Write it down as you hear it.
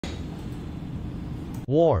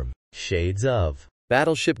warm shades of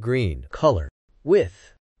Battleship Green color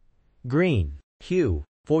with green hue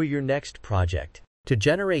for your next project. To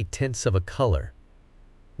generate tints of a color,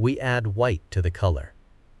 we add white to the color,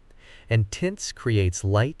 and tints creates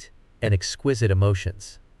light and exquisite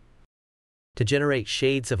emotions. To generate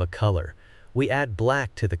shades of a color, we add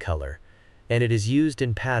black to the color, and it is used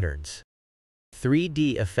in patterns.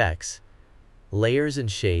 3D effects, layers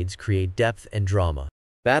and shades create depth and drama.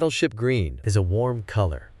 Battleship Green Is a warm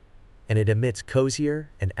color, and it emits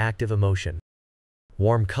cozier and active emotion.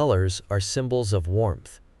 Warm colors are symbols of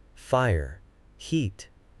warmth, fire, heat,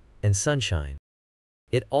 and sunshine.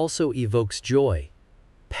 It also evokes joy,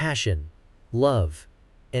 passion, love,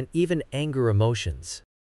 and even anger emotions.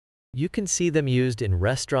 You can see them used in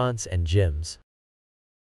restaurants and gyms,